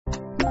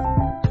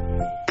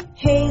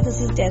Hey, this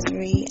is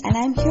Desiree and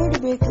I'm here to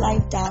break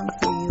life down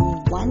for you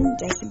 1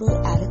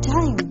 decibel at a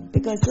time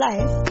because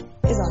life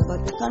is all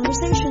about good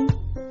conversation.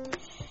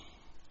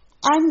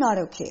 I'm not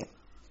okay.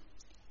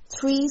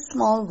 3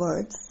 small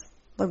words,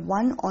 but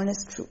 1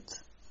 honest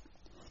truth.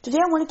 Today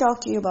I want to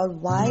talk to you about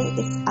why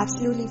it's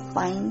absolutely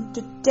fine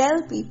to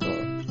tell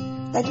people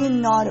that you're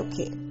not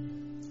okay.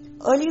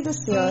 Earlier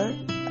this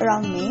year,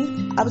 around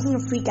May, I was in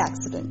a freak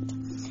accident.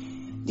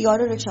 The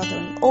auto rickshaw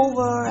turned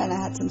over and I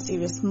had some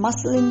serious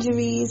muscle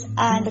injuries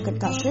and a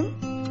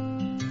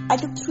concussion. I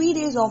took 3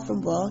 days off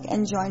from work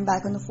and joined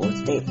back on the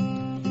 4th day.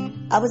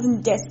 I was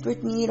in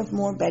desperate need of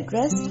more bed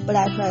rest, but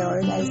I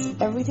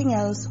prioritized everything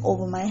else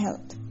over my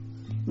health.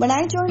 When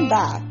I joined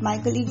back, my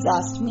colleagues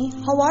asked me,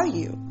 "How are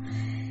you?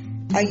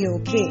 Are you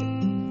okay?"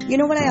 You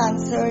know what I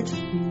answered?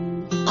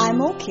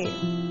 "I'm okay."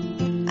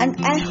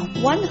 And I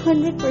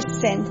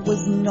 100%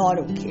 was not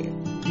okay.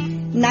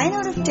 9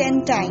 out of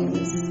 10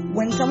 times,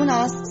 when someone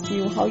asks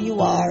you how you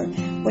are,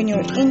 when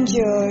you're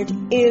injured,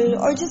 ill,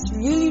 or just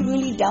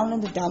really down in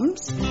the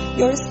dumps,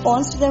 your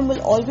response to them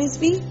will always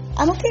be,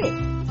 "I'm okay,"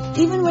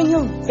 even when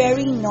you're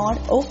very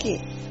not okay.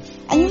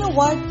 And you know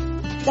what?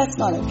 That's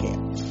not okay.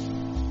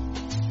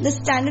 The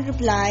standard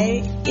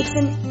reply, it's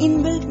an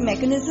inbuilt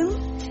mechanism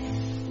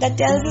that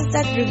tells us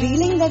that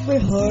revealing that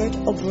we're hurt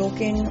or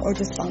broken or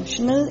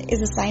dysfunctional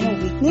is a sign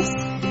of weakness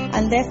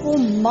and therefore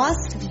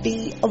must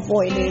be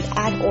avoided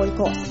at all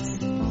costs.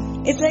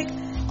 It's like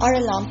our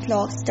alarm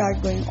clocks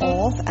start going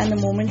off and the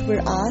moment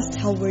we're asked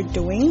how we're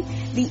doing,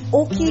 the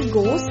okay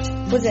ghost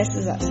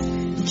possesses us,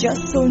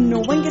 just so no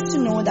one gets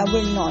to know that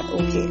we're not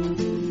okay.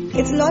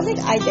 It's a lot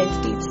like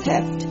identity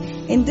theft.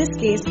 In this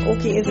case,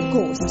 okay is a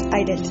ghost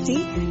identity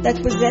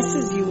that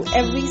possesses you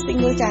every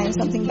single time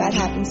something bad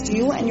happens to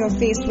you and you're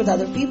faced with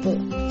other people.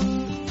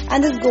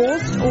 And this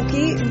ghost,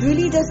 okay,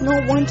 really does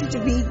not want you to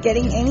be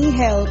getting any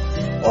help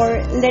or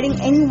letting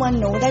anyone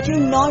know that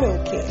you're not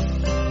okay.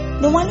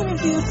 No wonder it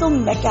feels so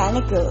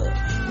mechanical.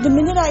 The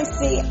minute I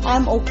say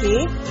I'm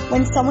okay,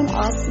 when someone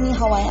asks me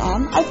how I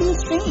am, I feel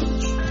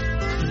strange.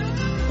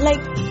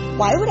 Like,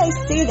 why would I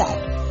say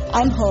that?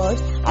 I'm hurt,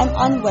 I'm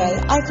unwell,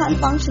 I can't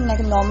function like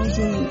a normal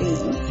human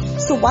being.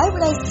 So why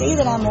would I say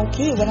that I'm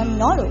okay when I'm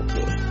not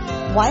okay?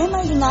 Why am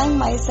I denying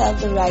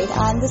myself the right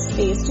and the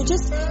space to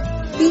just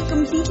be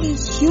completely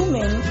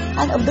human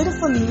and a bit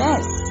of a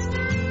mess?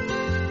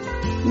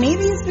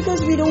 Maybe it's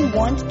because we don't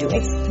want to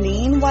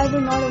explain why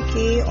we're not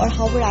okay or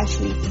how we're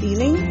actually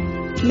feeling.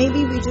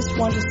 Maybe we just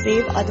want to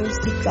save others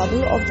the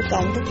trouble of the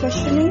counter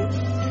questioning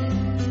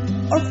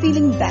or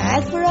feeling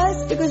bad for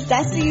us, because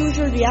that's the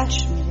usual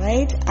reaction,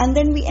 right? And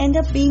then we end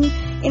up being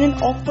in an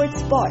awkward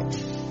spot.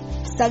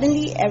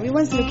 Suddenly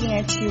everyone's looking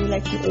at you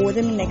like you owe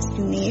them an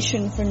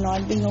explanation for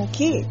not being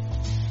okay.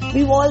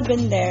 We've all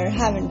been there,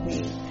 haven't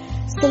we?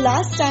 So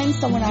last time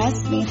someone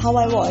asked me how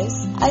I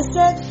was, I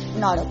said,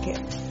 "Not okay."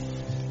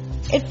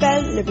 It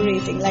felt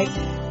liberating, like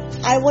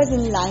I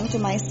wasn't lying to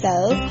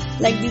myself,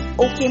 like the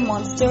okay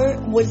monster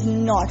was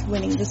not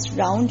winning this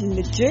round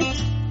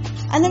legit.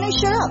 And then I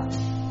shut up.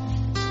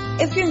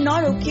 If you're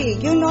not okay,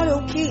 you're not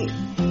okay.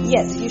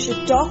 Yes, you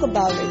should talk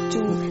about it to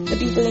the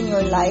people in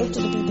your life,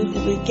 to the people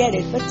who will get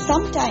it. But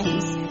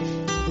sometimes,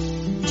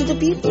 to the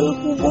people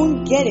who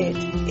won't get it,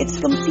 it's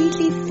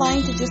completely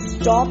fine to just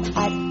stop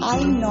at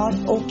 "I'm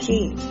not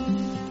okay."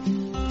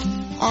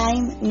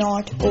 I'm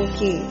not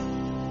okay.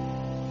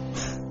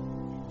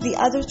 The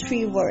other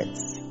 3 words,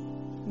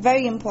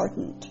 very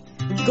important.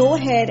 Go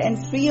ahead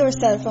and free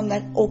yourself from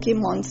that okay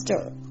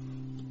monster.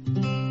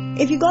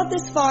 If you got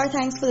this far,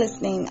 thanks for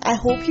listening. I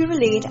hope you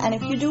relate, and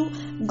if you do,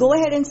 go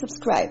ahead and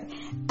subscribe.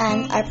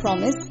 And I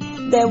promise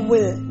there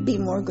will be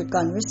more good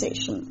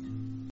conversation.